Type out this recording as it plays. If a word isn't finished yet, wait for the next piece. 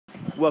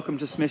welcome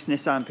to Smith's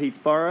Nissan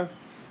Peterborough.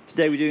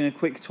 Today we're doing a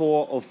quick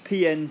tour of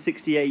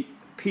PN68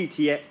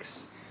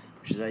 PTX,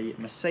 which is a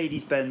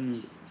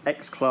Mercedes-Benz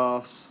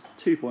X-Class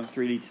 2.3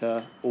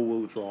 litre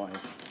all-wheel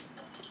drive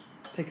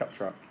pickup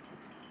truck.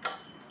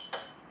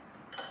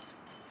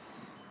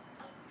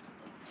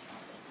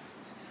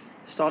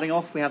 Starting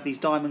off, we have these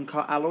diamond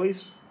cut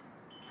alloys,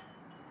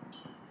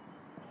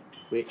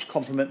 which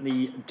complement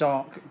the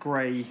dark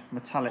grey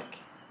metallic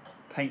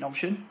paint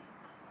option.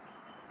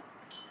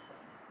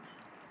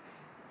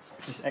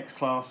 This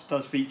X-Class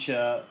does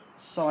feature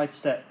side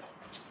step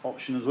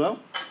option as well.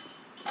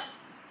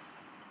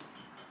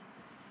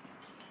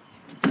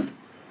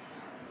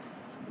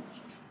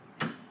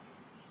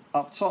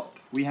 Up top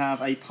we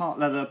have a part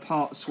leather,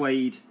 part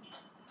suede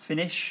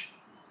finish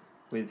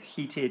with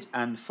heated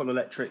and full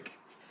electric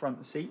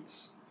front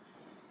seats.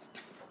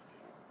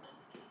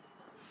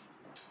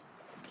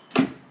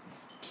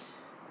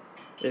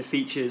 It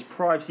features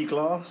privacy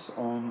glass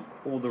on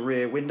all the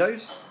rear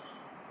windows.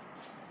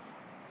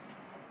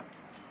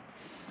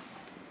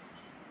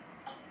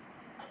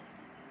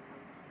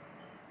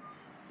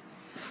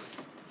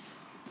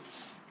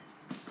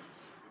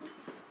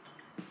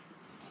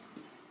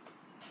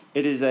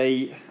 It is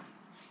a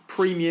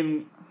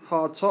premium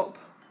hardtop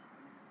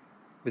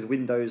with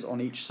windows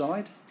on each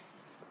side.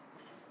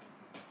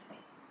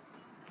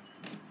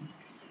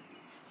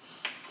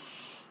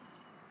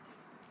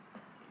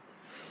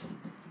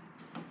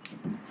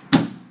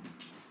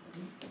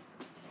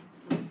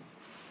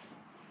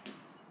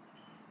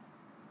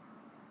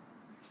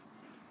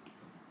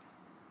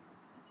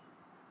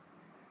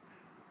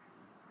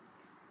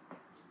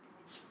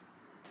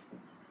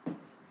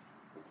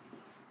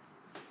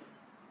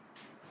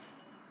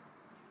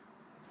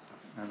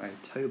 And a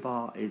tow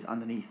bar is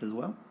underneath as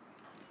well.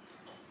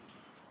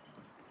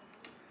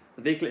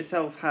 The vehicle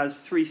itself has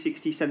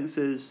 360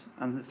 sensors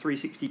and the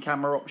 360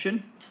 camera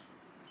option.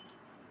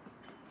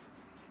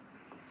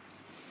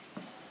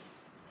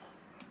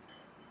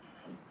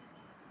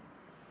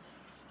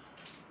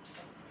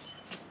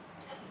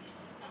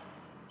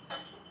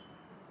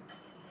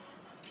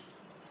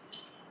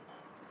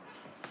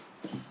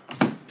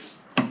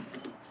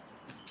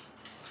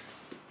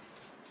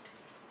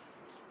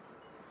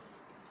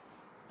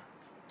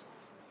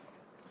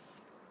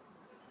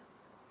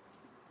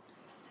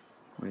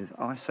 With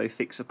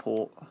ISOFIX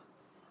support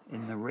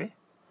in the rear.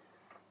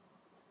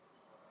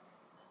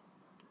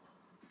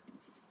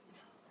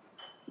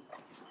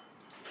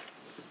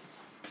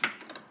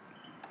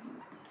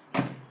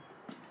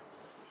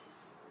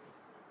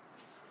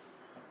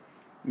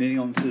 Moving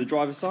on to the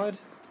driver's side,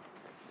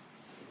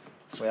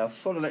 we have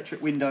full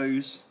electric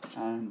windows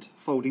and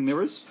folding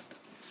mirrors.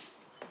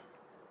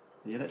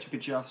 The electric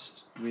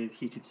adjust with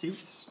heated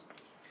seats.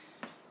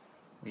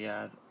 We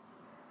have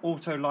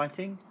auto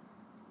lighting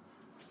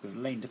with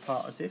lane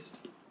depart assist.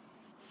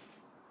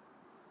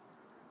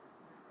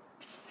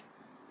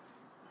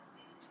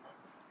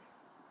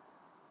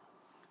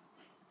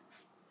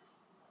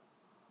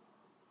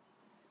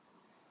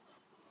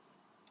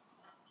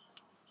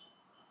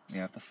 We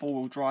have the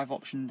four-wheel drive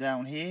option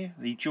down here,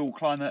 the dual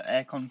climate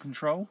aircon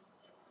control,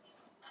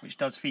 which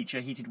does feature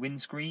heated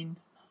windscreen,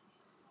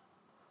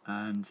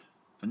 and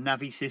a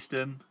Navi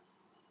system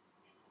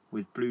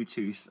with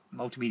Bluetooth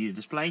multimedia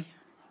display.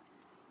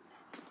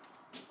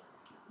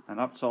 And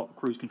up top,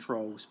 cruise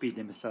control, speed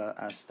limiter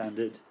as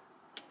standard.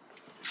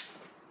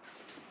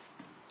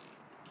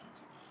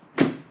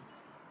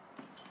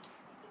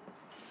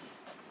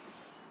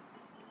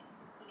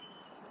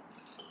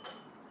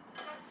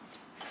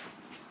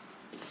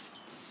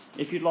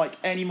 If you'd like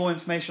any more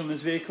information on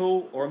this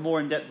vehicle or a more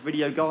in-depth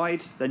video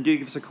guide, then do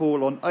give us a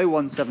call on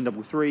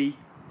 01733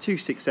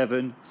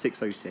 267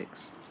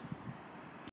 606.